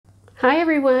Hi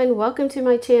everyone, welcome to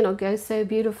my channel, Go Sew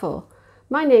Beautiful.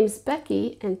 My name's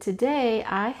Becky and today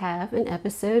I have an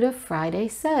episode of Friday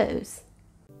Sews.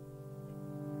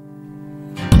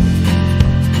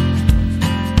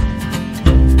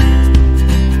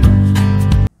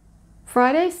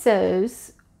 Friday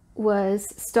Sews was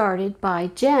started by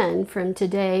Jen from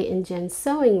Today in Jen's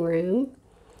Sewing Room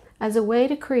as a way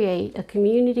to create a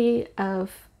community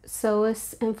of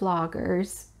sewists and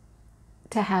vloggers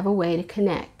to have a way to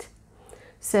connect.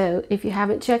 So if you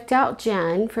haven't checked out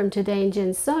Jen from Today in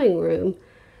Jen's Sewing Room,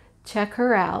 check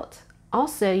her out.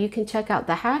 Also, you can check out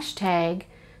the hashtag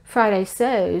Friday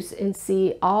Sews and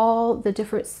see all the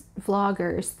different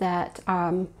vloggers that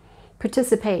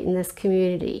participate in this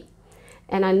community.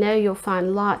 And I know you'll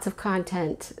find lots of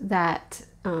content that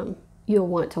you'll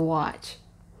want to watch.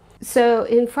 So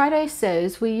in Friday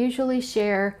Sews, we usually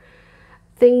share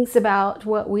things about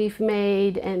what we've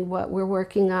made and what we're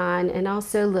working on, and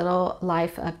also little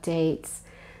life updates.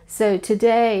 So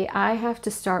today I have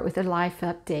to start with a life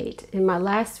update. In my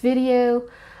last video,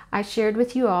 I shared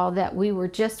with you all that we were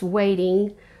just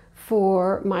waiting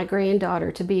for my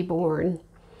granddaughter to be born.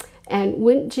 And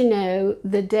wouldn't you know,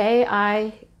 the day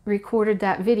I recorded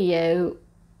that video,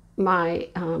 my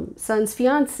son's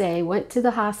fiance went to the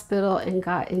hospital and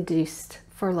got induced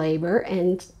for labor,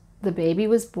 and the baby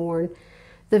was born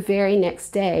the very next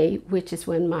day, which is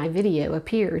when my video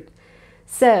appeared.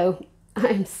 So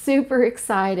I'm super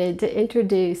excited to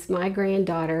introduce my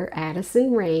granddaughter,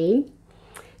 Addison Rayne.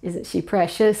 Isn't she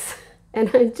precious?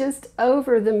 And I'm just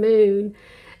over the moon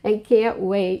and can't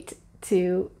wait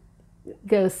to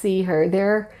go see her.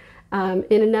 They're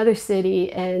in another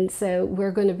city, and so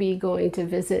we're going to be going to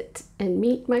visit and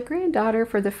meet my granddaughter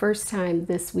for the first time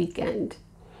this weekend.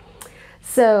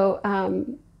 So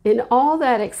in all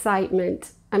that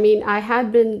excitement, I mean,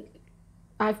 I've been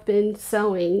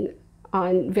sewing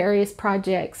on various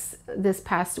projects this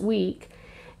past week,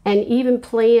 and even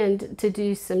planned to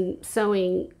do some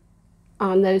sewing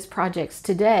on those projects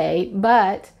today.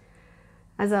 But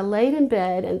as I laid in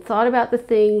bed and thought about the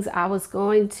things I was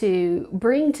going to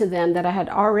bring to them that I had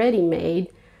already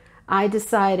made, I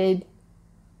decided,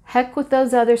 heck with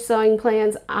those other sewing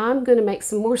plans, I'm going to make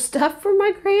some more stuff for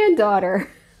my granddaughter.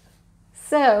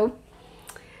 So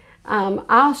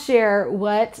I'll share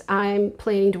what I'm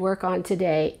planning to work on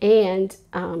today, and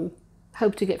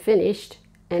hope to get finished.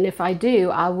 And if I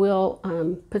do, I will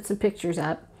put some pictures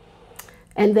up.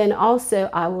 And then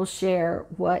also I will share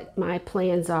what my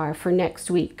plans are for next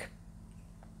week.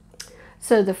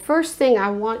 So the first thing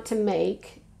I want to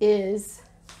make is,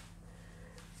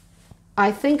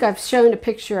 I think I've shown a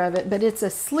picture of it, but it's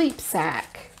a sleep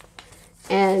sack.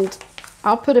 And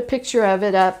I'll put a picture of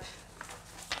it up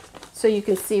so you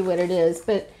can see what it is.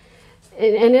 But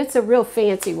and it's a real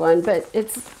fancy one, but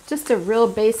it's just a real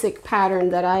basic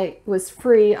pattern that I was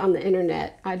free on the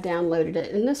internet. I downloaded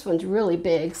it, and this one's really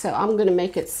big, so I'm going to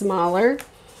make it smaller.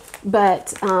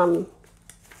 But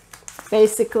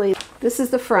basically, this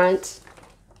is the front,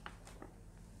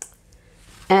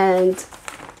 and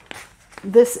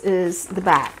this is the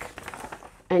back.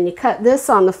 And you cut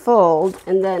this on the fold,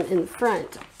 and then in the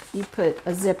front, you put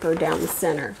a zipper down the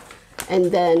center,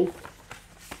 and then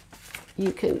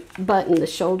you can button the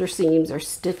shoulder seams or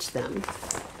stitch them.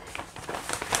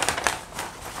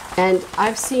 And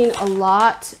I've seen a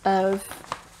lot of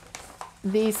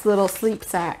these little sleep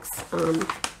sacks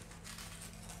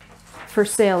for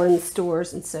sale in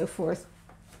stores and so forth.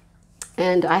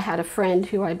 And I had a friend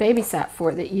who I babysat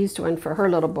for that used one for her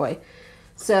little boy.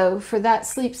 So for that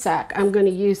sleep sack, I'm going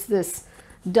to use this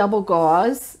double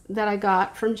gauze that I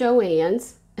got from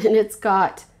Joann's, and it's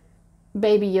got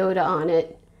Baby Yoda on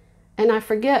it. And I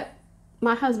forget,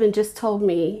 my husband just told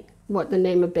me what the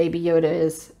name of Baby Yoda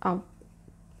is. I'll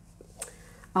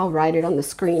write it on the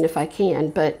screen if I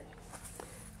can, but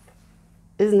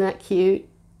isn't that cute?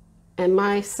 And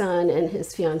my son and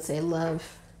his fiance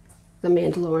love The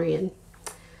Mandalorian.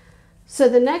 So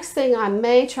the next thing I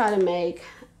may try to make,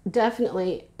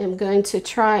 definitely am going to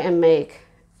try and make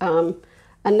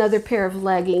another pair of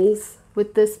leggings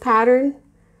with this pattern.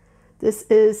 This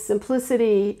is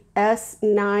Simplicity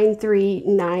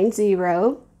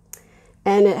S9390,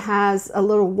 and it has a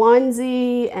little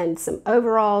onesie and some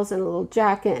overalls and a little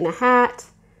jacket and a hat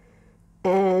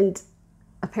and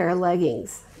a pair of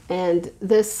leggings. And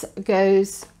this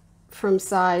goes from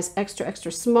size extra,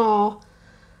 extra small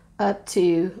up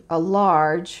to a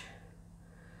large,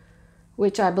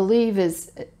 which I believe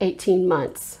is 18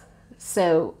 months.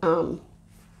 So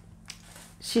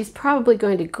she's probably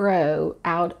going to grow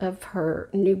out of her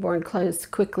newborn clothes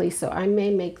quickly, so I may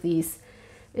make these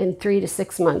in 3 to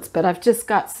 6 months. But I've just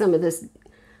got some of this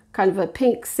kind of a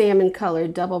pink salmon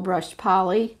colored double brushed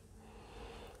poly.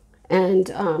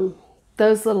 And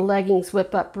those little leggings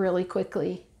whip up really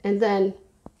quickly. And then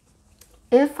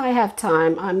if I have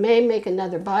time, I may make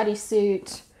another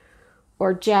bodysuit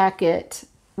or jacket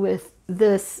with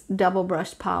this double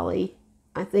brushed poly.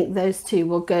 I think those two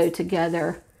will go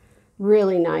together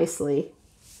really nicely.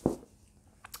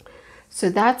 So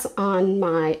that's on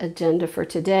my agenda for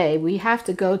today. We have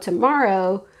to go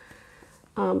tomorrow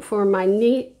for my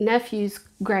nephew's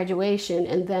graduation,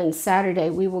 and then Saturday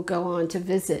we will go on to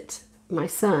visit my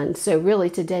son. So really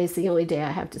today's the only day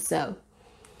I have to sew.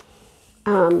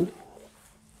 And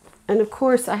of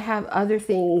course I have other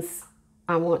things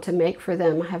I want to make for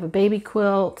them. I have a baby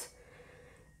quilt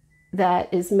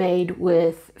that is made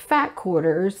with fat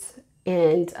quarters,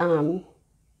 and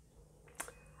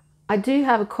I do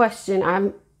have a question.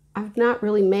 I've not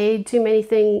really made too many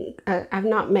things. I've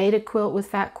not made a quilt with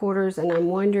fat quarters, and I'm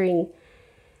wondering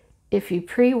if you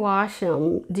pre-wash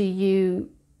them,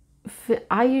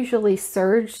 I usually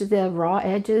serge the raw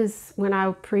edges when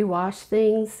I pre-wash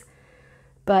things,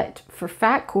 but for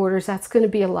fat quarters, that's going to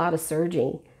be a lot of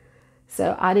serging.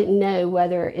 So I didn't know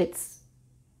whether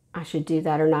I should do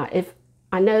that or not. If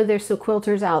I know there's some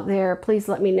quilters out there, please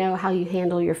let me know how you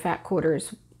handle your fat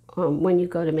quarters when you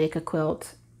go to make a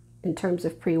quilt in terms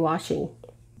of pre-washing.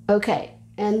 Okay,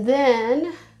 and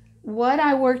then what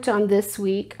I worked on this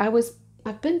week,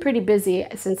 I've been pretty busy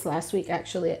since last week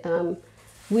actually.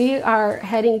 We are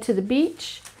heading to the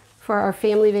beach for our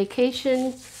family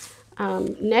vacation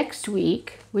next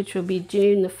week, which will be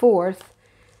June the 4th.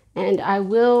 And I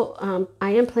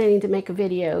am planning to make a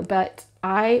video, but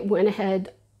I went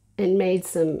ahead and made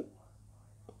some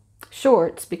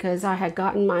shorts because I had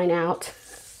gotten mine out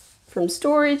from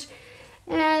storage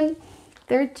and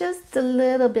they're just a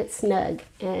little bit snug,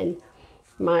 and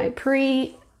my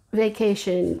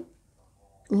pre-vacation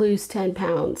lose 10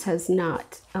 pounds has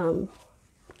not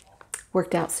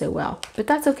worked out so well, but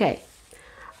that's okay.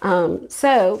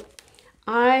 So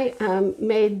I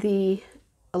made the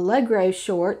Allegro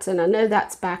shorts, and I know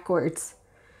that's backwards,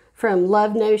 from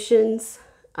Love Notions.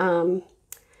 And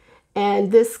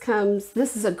this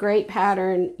is a great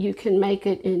pattern. You can make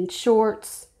it in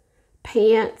shorts,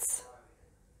 pants,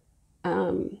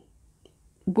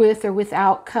 with or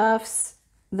without cuffs.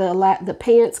 The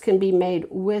pants can be made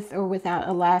with or without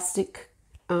elastic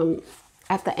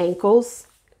at the ankles.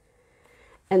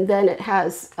 And then it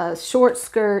has a short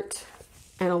skirt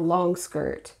and a long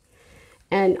skirt.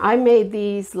 And I made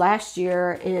these last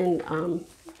year, and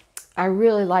I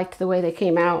really liked the way they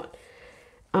came out.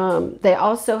 They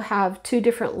also have 2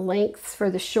 different lengths for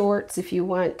the shorts if you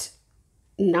want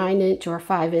 9-inch or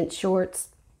 5-inch shorts.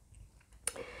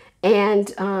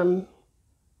 And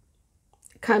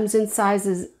comes in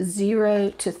sizes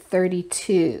 0 to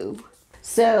 32.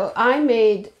 So I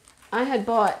had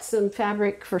bought some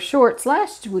fabric for shorts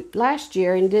last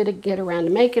year and didn't get around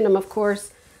to making them, of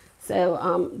course.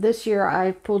 So this year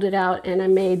I pulled it out and I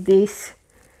made these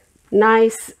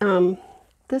nice,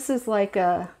 this is like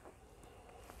a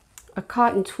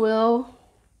cotton twill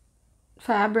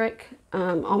fabric,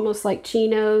 almost like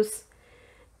chinos,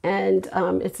 and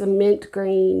it's a mint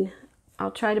green.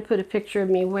 I'll try to put a picture of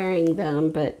me wearing them,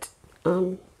 but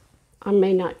I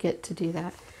may not get to do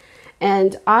that.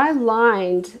 And I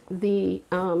lined the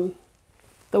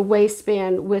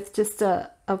waistband with just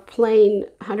a plain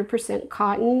 100%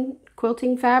 cotton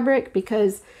quilting fabric,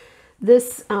 because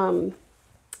this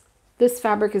this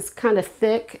fabric is kind of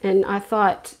thick, and I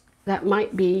thought that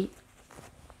might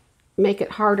make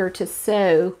it harder to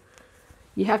sew.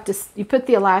 You put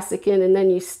the elastic in and then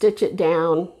you stitch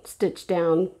down,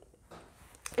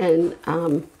 and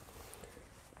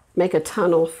make a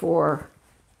tunnel for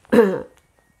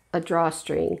a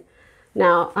drawstring.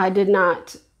 Now, I did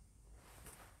not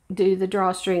do the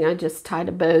drawstring, I just tied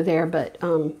a bow there, but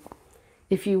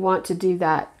if you want to do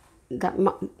that,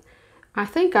 I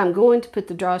think I'm going to put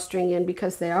the drawstring in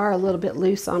because they are a little bit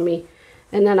loose on me.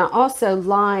 And then I also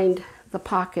lined the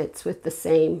pockets with the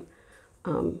same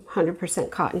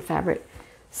 100% cotton fabric.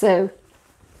 So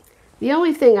the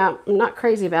only thing I'm not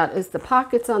crazy about is the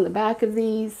pockets on the back of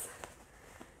these.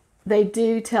 They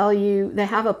do tell you, they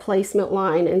have a placement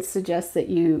line and suggest that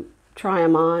you try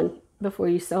them on before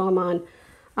you sew them on.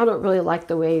 I don't really like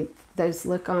the way those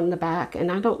look on the back, and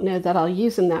I don't know that I'll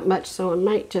use them that much, so I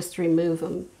might just remove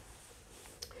them.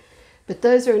 But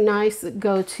those are nice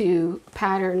go-to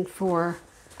pattern for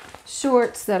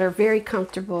shorts that are very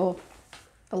comfortable,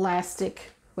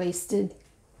 elasticated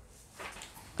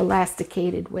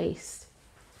waist.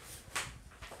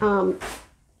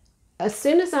 as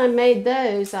soon as I made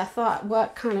those, I thought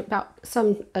what kind of about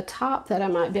a top that I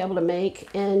might be able to make,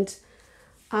 and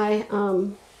I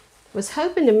was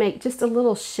hoping to make just a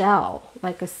little shell,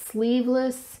 like a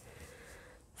sleeveless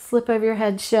slip over your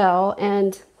head shell.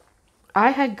 And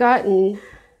I had gotten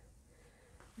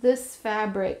this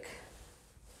fabric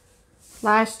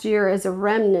last year as a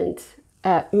remnant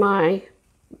at my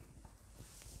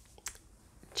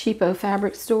cheapo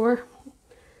fabric store.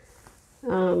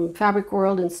 Fabric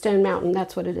World in Stone Mountain,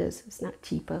 that's what it is. It's not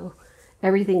cheapo.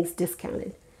 Everything's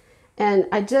discounted. And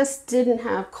I just didn't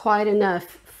have quite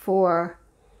enough for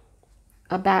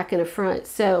a back and a front.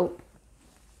 So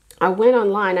I went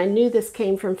online. I knew this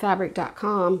came from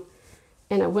fabric.com,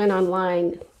 and I went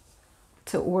online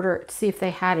to order it, to see if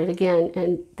they had it again,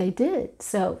 and they did.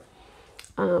 So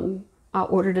I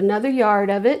ordered another yard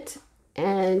of it,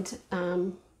 and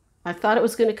I thought it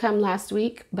was going to come last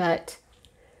week, but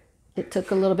it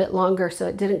took a little bit longer, so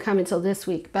it didn't come until this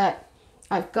week. But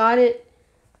I've got it.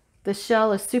 The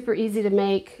shell is super easy to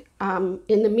make.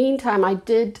 In the meantime, I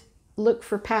did look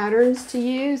for patterns to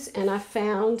use, and I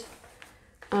found,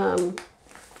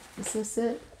 is this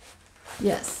it?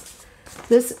 Yes.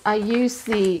 I used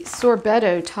the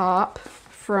Sorbetto top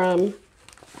from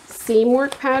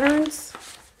Seamwork Patterns.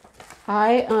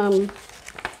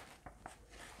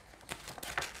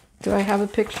 Do I have a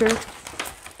picture?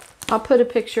 I'll put a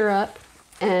picture up.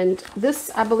 And this,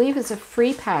 I believe, is a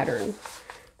free pattern.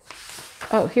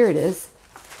 Oh, here it is.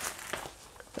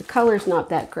 The color's not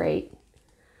that great,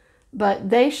 but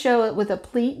they show it with a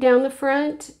pleat down the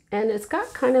front, and it's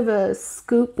got kind of a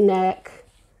scoop neck.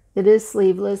 It is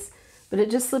sleeveless, but it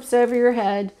just slips over your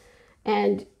head,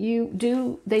 and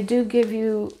they do give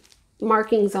you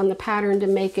markings on the pattern to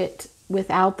make it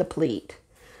without the pleat.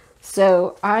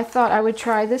 So I thought I would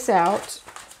try this out,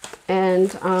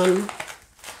 and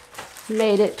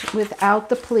made it without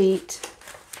the pleat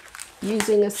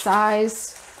using a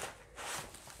size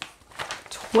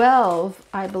 12,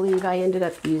 I believe I ended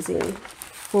up using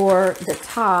for the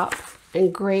top,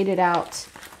 and graded out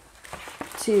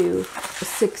to a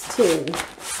 16.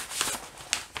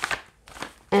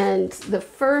 And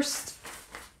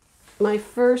my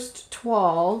first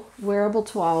toile, wearable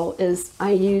toile, is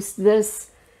I used this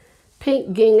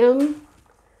pink gingham,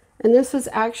 and this was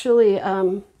actually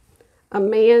a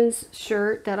man's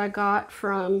shirt that I got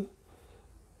from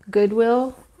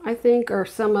Goodwill, I think, or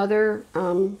some other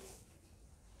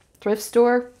thrift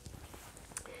store.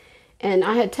 And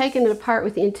I had taken it apart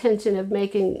with the intention of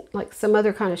making like some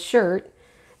other kind of shirt,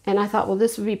 and I thought, well,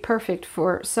 this would be perfect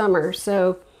for summer.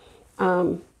 So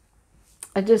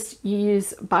I just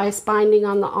use bias binding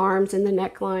on the arms and the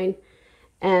neckline.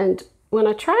 And when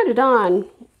I tried it on,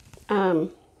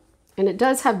 and it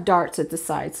does have darts at the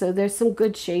side, so there's some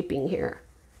good shaping here.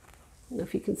 I don't know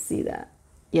if you can see that.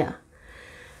 Yeah.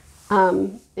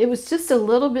 It was just a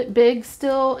little bit big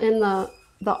still, in the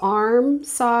arm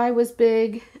side was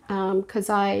big, because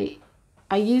I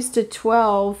used a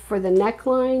 12 for the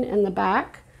neckline and the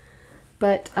back,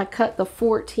 but I cut the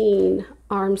 14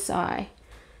 arm side,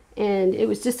 and it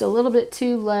was just a little bit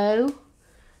too low,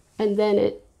 and then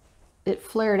it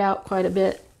flared out quite a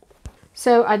bit.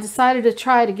 So I decided to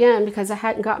try it again because I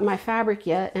hadn't gotten my fabric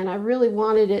yet, and I really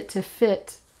wanted it to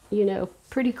fit, you know,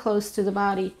 pretty close to the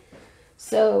body.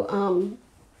 So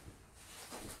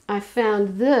I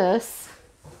found this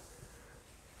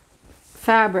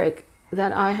fabric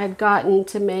that I had gotten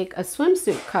to make a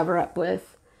swimsuit cover up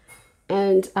with,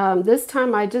 and this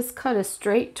time I just cut a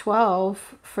straight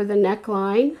 12 for the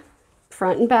neckline,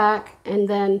 front and back, and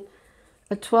then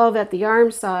a 12 at the arm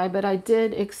side, but I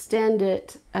did extend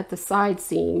it at the side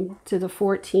seam to the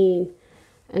 14,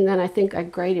 and then I think I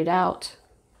graded out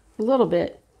a little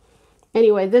bit.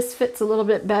 Anyway, this fits a little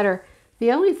bit better.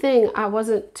 The only thing I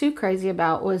wasn't too crazy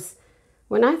about was,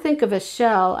 when I think of a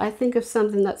shell, I think of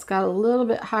something that's got a little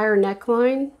bit higher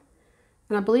neckline,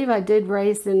 and I believe I did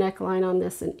raise the neckline on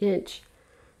this an inch.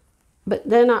 But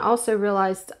then I also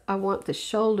realized I want the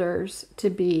shoulders to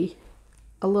be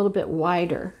a little bit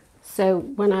wider. So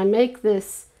when I make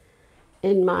this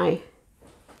in my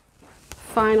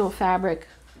final fabric,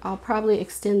 I'll probably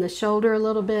extend the shoulder a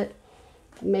little bit,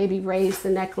 maybe raise the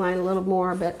neckline a little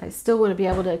more, but I still want to be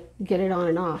able to get it on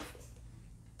and off.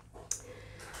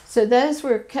 So those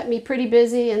kept me pretty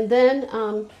busy, and then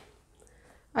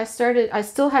I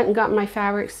still hadn't gotten my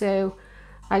fabric, so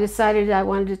I decided I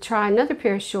wanted to try another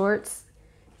pair of shorts,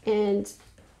 and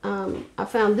I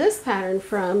found this pattern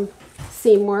from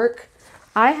Seamwork.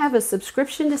 I have a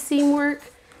subscription to Seamwork.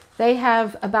 They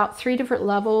have about 3 different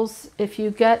levels. If you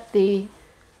get the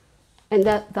And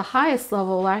that the highest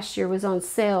level last year was on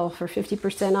sale for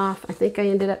 50% off. I think I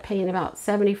ended up paying about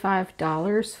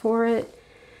 $75 for it.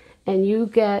 And you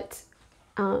get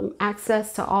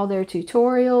access to all their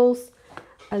tutorials,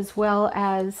 as well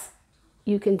as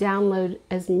you can download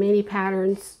as many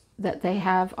patterns that they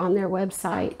have on their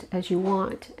website as you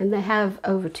want. And they have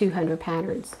over 200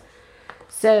 patterns.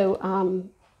 So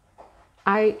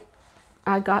I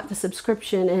got the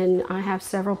subscription and I have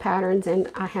several patterns and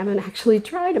I haven't actually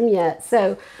tried them yet.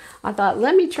 So I thought,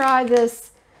 let me try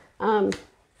this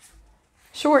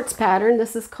shorts pattern.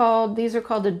 These are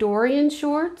called the Dorian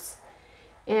shorts.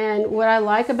 And what I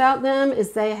like about them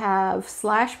is they have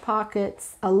slash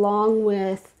pockets along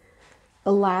with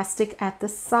elastic at the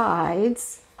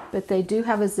sides, but they do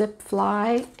have a zip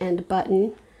fly and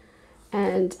button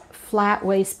and flat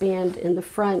waistband in the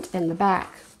front and the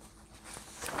back.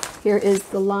 Here is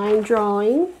the line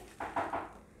drawing.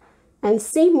 And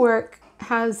Seamwork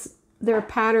has their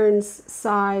patterns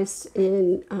sized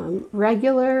in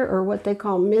regular, or what they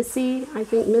call Missy, I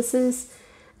think Mrs.,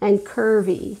 and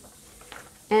curvy.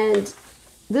 And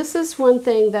this is one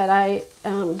thing that I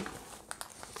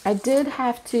did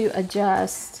have to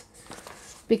adjust,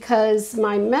 because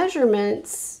my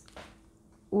measurements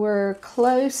were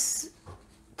close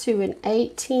to an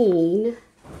 18,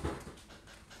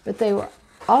 but they were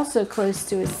also close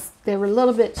to they were a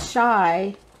little bit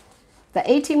shy. The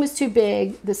 18 was too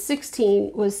big, the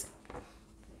 16 was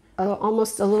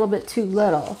almost a little bit too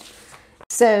little.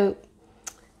 So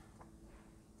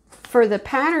for the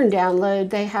pattern download,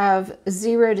 they have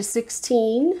 0 to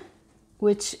 16,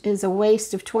 which is a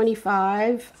waist of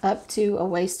 25 up to a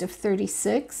waist of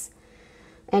 36,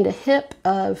 and a hip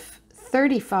of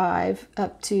 35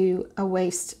 up to a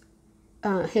waist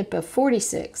hip of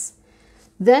 46.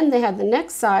 Then they have the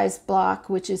next size block,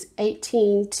 which is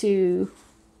 18 to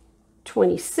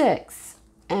 26,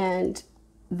 and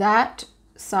that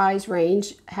size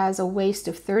range has a waist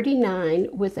of 39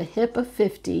 with a hip of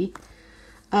 50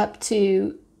 up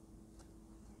to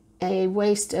a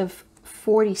waist of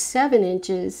 47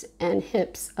 inches and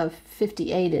hips of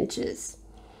 58 inches.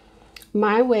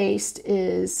 My waist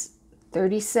is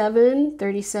 37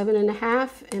 and a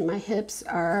half, and my hips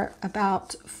are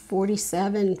about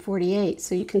 47, 48.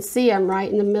 So you can see I'm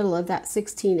right in the middle of that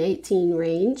 16, 18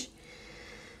 range.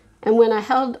 And when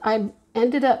I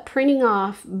ended up printing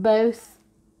off both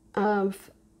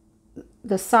of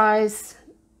the size,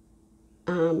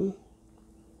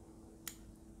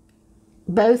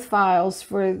 both files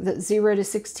for the 0 to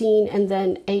 16 and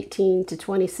then 18 to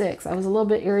 26. I was a little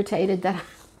bit irritated that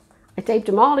I taped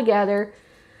them all together.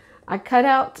 I cut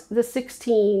out the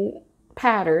 16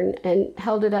 pattern and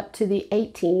held it up to the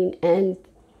 18, and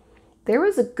there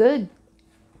was a good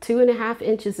 2.5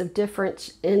 inches of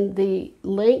difference in the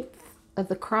length of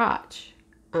the crotch.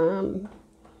 In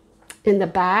the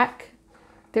back,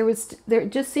 there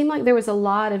just seemed like there was a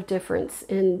lot of difference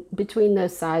in between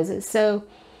those sizes. So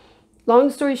long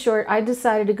story short, I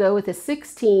decided to go with a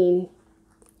 16.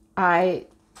 I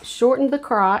shortened the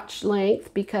crotch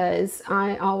length because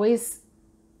I almost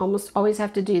always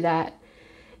have to do that.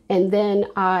 And then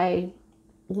I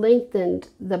lengthened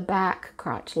the back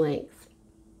crotch length.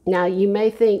 Now you may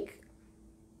think,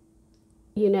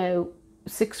 you know,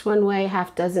 6 one way,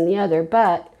 half dozen the other,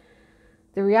 but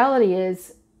the reality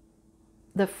is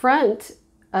the front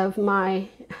of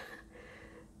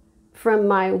from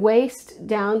my waist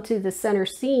down to the center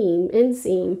seam,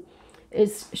 inseam,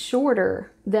 is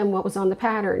shorter than what was on the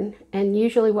pattern. And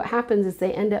usually what happens is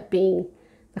the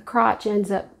crotch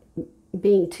ends up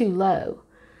being too low.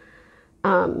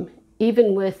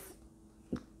 Even with,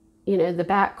 you know, the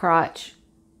back crotch,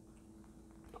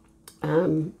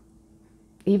 even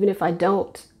if I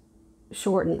don't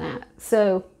shorten that.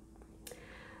 So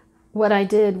what I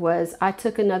did was I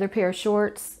took another pair of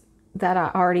shorts that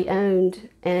I already owned,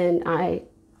 and I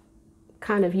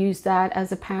kind of used that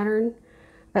as a pattern.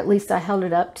 At least I held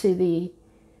it up to the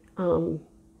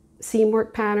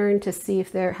Seamwork pattern to see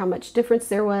if how much difference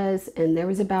there was, and there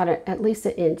was about at least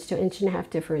an inch to 1.5 inches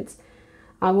difference.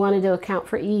 I wanted to account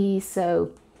for ease,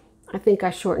 so I think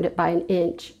I shortened it by 1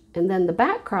 inch. And then the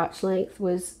back crotch length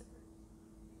was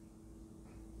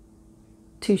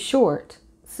too short,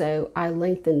 so I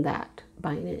lengthened that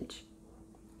by 1 inch.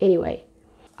 Anyway,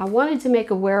 I wanted to make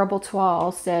a wearable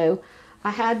toile, so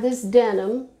I had this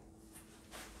denim.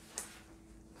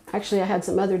 Actually, I had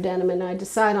some other denim, and I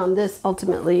decided on this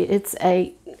ultimately. It's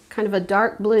a kind of a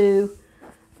dark blue,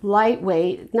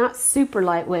 lightweight, not super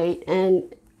lightweight,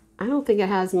 and I don't think it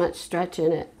has much stretch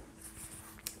in it.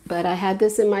 But I had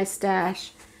this in my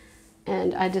stash,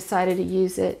 and I decided to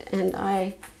use it, and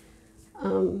I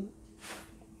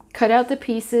cut out the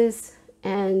pieces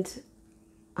and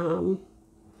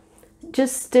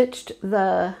just stitched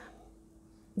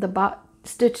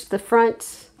stitched the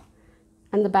front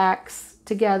and the backs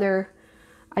together.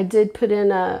 I did put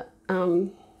in a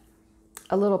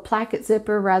little placket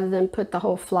zipper rather than put the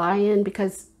whole fly in,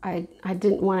 because I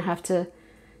didn't want to have to,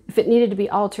 if it needed to be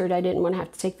altered, I didn't want to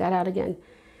have to take that out again.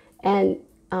 And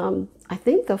I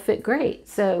think they'll fit great.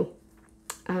 So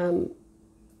then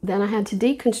I had to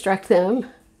deconstruct them,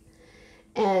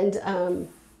 and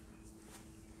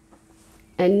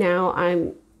now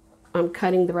I'm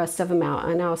cutting the rest of them out,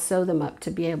 and I'll sew them up to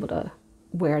be able to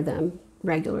wear them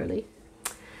regularly.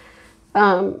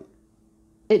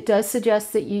 It does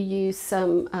suggest that you use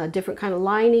some different kind of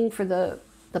lining for the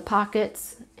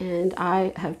pockets, and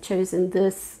I have chosen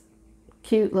this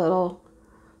cute little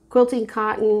quilting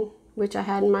cotton, which I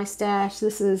had in my stash.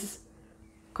 This is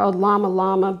called Llama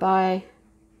Llama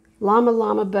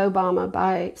Bobama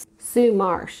by SOOO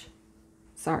Marsh.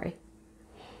 Sorry.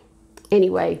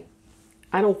 Anyway,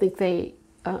 I don't think they,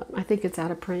 I think it's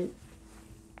out of print.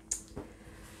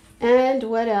 And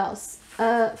what else?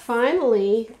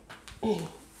 Finally,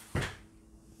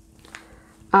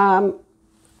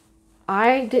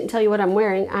 I didn't tell you what I'm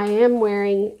wearing. I am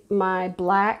wearing my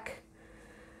black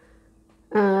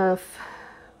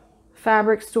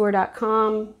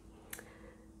fabricstore.com,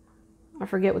 I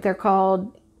forget what they're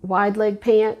called, wide leg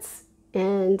pants,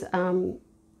 and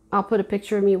I'll put a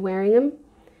picture of me wearing them.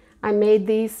 I made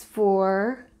these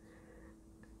for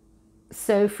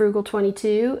Sew Frugal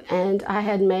 22, and I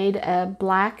had made a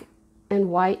black and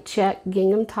white check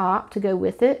gingham top to go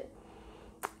with it.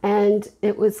 And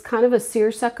it was kind of a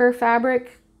seersucker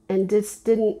fabric and just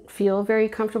didn't feel very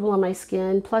comfortable on my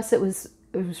skin. Plus it was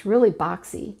really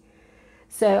boxy.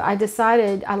 So I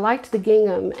decided, I liked the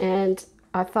gingham, and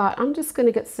I thought I'm just going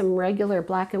to get some regular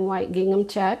black and white gingham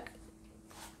check.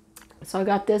 So I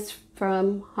got this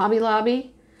from Hobby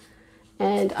Lobby,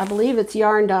 and I believe it's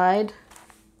yarn dyed.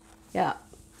 Yeah,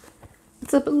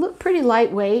 it's pretty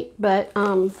lightweight, but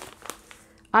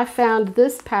I found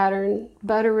this pattern,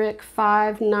 Butterick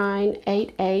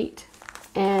B5988,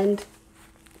 and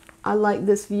I like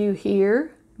this view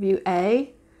here, view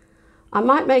A. I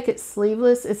might make it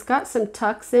sleeveless. It's got some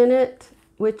tucks in it,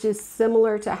 which is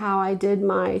similar to how I did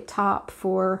my top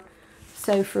for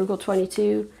Sew Frugal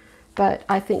 22, but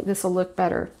I think this will look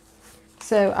better.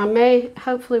 So I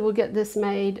hopefully will get this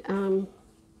made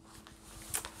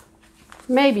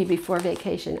maybe before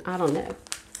vacation, I don't know.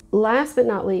 Last but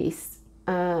not least,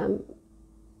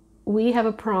 we have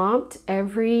a prompt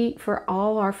for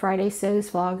all our Friday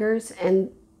Sews vloggers, and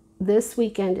this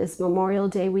weekend is Memorial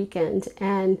Day weekend,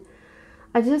 and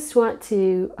I just want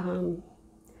to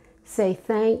say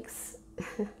thanks,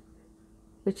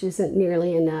 which isn't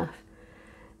nearly enough.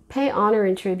 Pay honor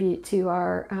and tribute to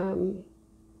our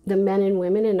the men and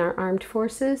women in our armed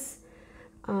forces.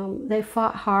 They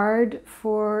fought hard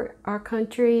for our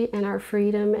country and our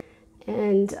freedom,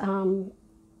 and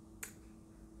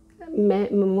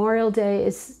Memorial Day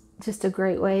is just a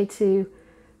great way to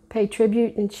pay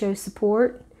tribute and show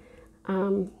support.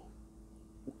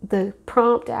 The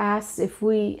prompt asks if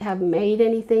we have made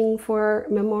anything for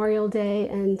Memorial Day,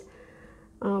 and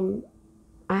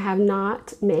I have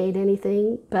not made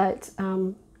anything, but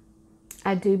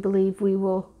I do believe we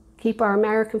will keep our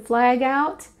American flag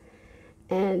out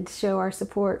and show our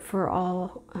support for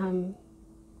all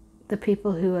the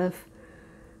people who have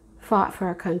fought for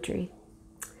our country.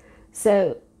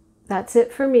 So that's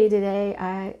it for me today.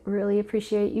 I really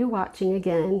appreciate you watching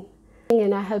again,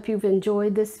 and I hope you've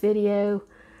enjoyed this video.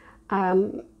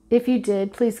 If you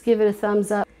did, please give it a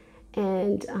thumbs up,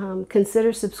 and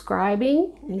consider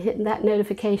subscribing and hitting that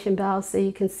notification bell so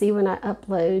you can see when I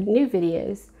upload new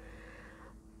videos.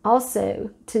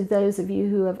 Also, to those of you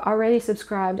who have already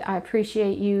subscribed, I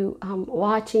appreciate you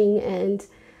watching and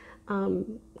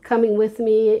coming with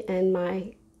me and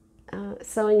my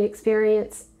sewing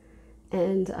experience,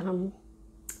 and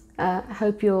I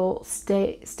hope you'll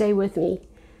stay with me.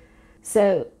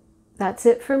 So that's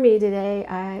it for me today.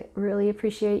 I really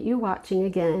appreciate you watching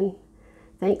again.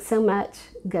 Thanks so much.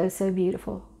 Go Sew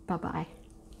Beautiful. Bye-bye.